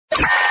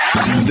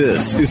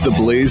This is the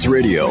Blaze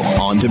Radio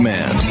on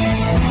demand.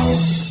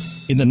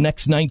 In the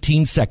next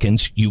 19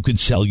 seconds, you could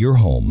sell your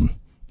home.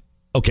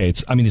 Okay,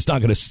 it's not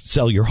going to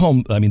sell your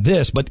home,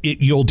 but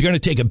you're going to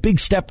take a big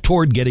step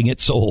toward getting it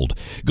sold.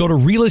 Go to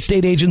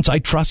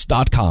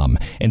realestateagentsitrust.com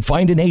and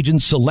find an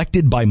agent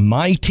selected by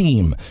my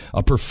team,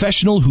 a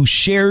professional who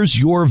shares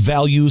your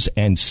values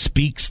and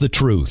speaks the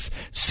truth.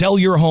 Sell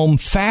your home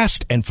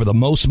fast and for the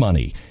most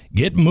money.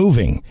 Get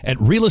moving at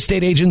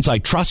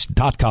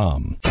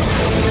realestateagentsitrust.com.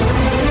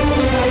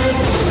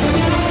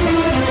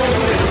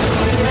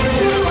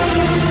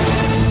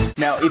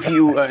 Now, if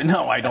you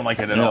no, I don't like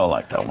it at all.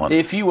 I don't like that one.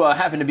 If you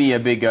happen to be a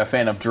big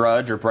fan of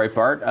Drudge or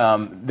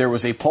Breitbart, there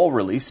was a poll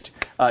released.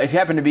 If you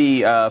happen to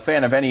be a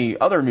fan of any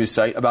other news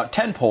site, about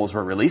 10 polls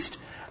were released.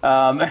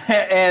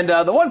 And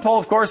the one poll,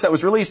 of course, that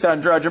was released on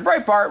Drudge or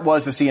Breitbart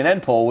was the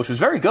CNN poll, which was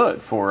very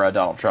good for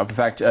Donald Trump. In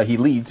fact, he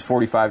leads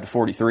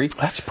 45-43.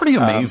 That's pretty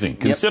amazing,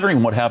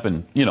 considering what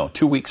happened,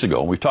 2 weeks ago.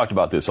 And we've talked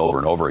about this over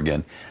and over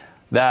again.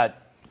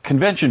 That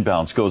convention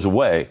bounce goes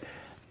away.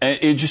 And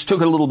it just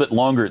took a little bit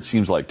longer, it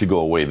seems like, to go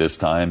away this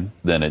time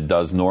than it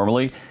does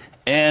normally.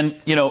 And,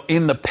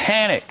 in the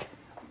panic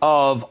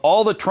of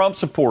all the Trump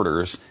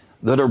supporters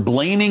that are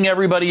blaming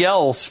everybody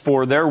else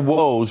for their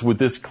woes with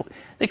this,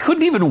 they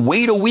couldn't even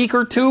wait a week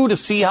or two to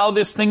see how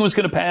this thing was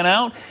going to pan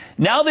out.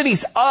 Now that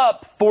he's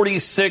up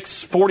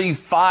 46,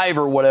 45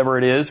 or whatever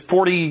it is,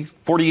 40,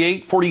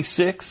 48,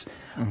 46,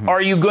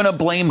 are you going to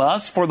blame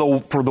us for the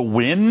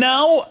win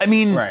now?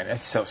 Right,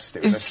 that's so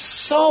stupid. It's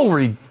so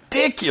ridiculous.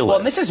 Well,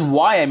 and this is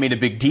why I made a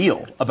big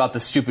deal about the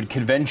stupid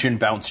convention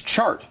bounce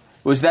chart,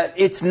 was that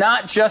it's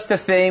not just a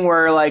thing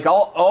where, like,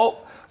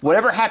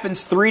 whatever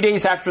happens 3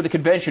 days after the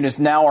convention is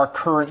now our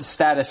current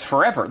status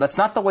forever. That's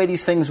not the way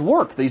these things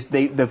work.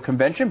 The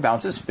convention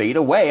bounces fade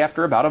away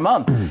after about a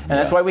month. And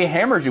that's why we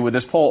hammered you with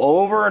this poll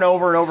over and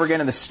over and over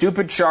again, and the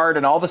stupid chart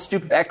and all the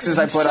stupid X's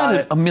I put on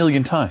it. A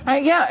million times.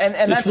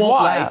 And that's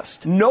why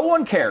no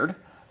one cared.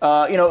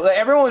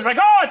 Everyone was like,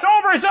 "Oh, it's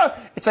over, it's over."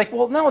 It's like,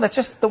 well, no, that's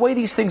just the way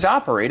these things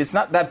operate. It's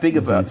not that big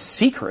of a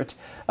secret.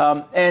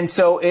 And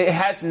so it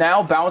has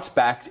now bounced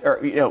back,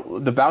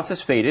 the bounce has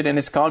faded, and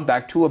it's gone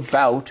back to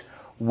about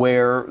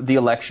where the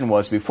election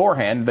was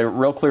beforehand. The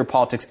Real Clear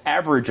Politics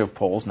average of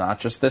polls, not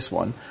just this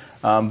one,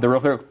 the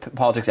Real Clear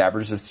Politics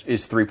average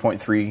is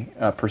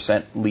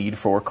 3.3% lead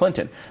for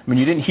Clinton.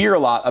 You didn't hear a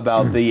lot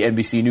about the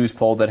NBC News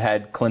poll that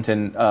had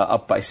Clinton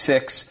up by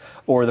 6,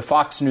 or the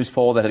Fox News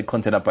poll that had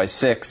Clinton up by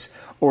 6,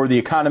 or the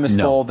Economist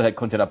poll that had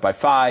Clinton up by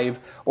 5,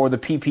 or the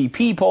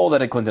PPP poll that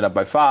had Clinton up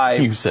by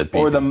 5, you said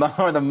or the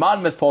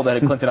Monmouth poll that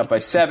had Clinton up by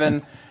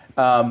 7.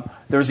 There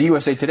was a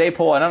USA Today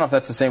poll. I don't know if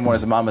that's the same one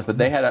as the Monmouth, but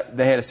they had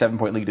a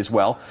 7-point lead as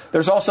well.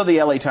 There's also the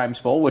LA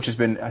Times poll, which has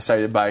been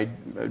cited by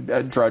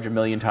Drudge a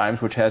million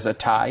times, which has a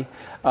tie,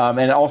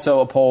 and also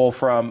a poll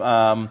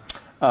from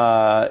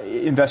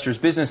Investors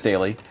Business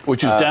Daily,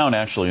 which is down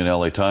actually in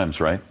LA Times,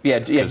 right? Yeah,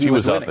 he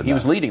was up. He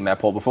was leading that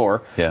poll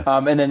before. Yeah.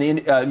 And then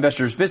the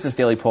Investors Business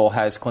Daily poll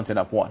has Clinton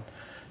up 1.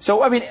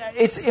 So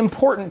it's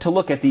important to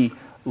look at the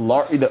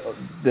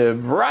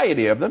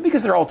variety of them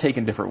because they're all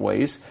taken different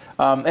ways.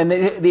 And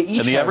they each.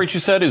 And the average you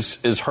said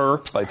is her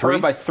by 3. Her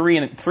by 3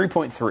 and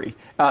 3.3.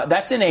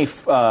 That's in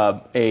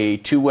a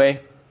two-way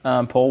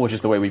poll, which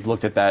is the way we've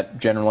looked at that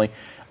generally.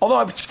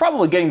 Although it's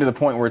probably getting to the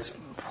point where it's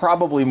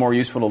probably more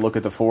useful to look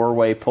at the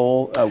 4-way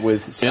poll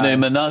with in a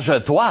ménage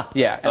à trois.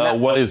 Yeah.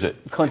 And what is it?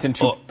 Clinton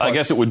 2. I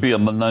guess it would be a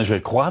ménage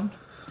à quoi?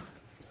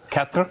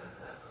 Quatre?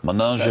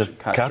 Ménage à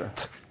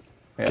quatre.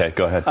 Yeah. Okay,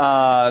 go ahead.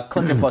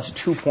 Clinton plus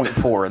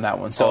 2.4 in that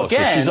one. So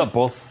again, so she's up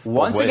both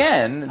once ways.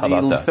 again,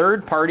 the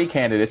third-party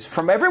candidates,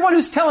 from everyone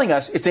who's telling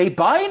us it's a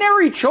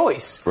binary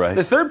choice, right.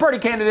 The third-party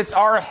candidates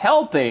are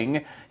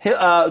helping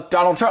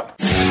Donald Trump.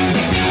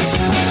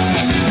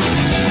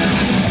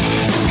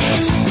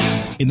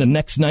 In the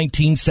next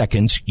 19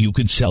 seconds, you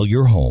could sell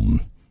your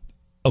home.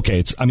 Okay,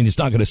 it's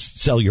not going to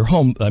sell your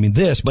home, but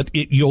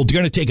you're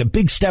going to take a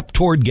big step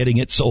toward getting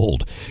it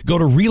sold. Go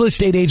to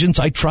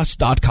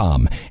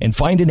realestateagentsitrust.com and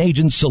find an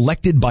agent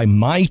selected by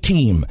my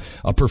team,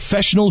 a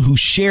professional who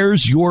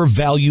shares your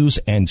values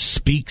and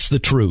speaks the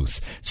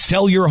truth.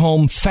 Sell your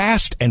home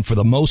fast and for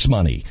the most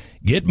money.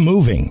 Get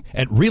moving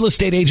at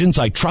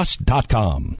realestateagentsitrust.com.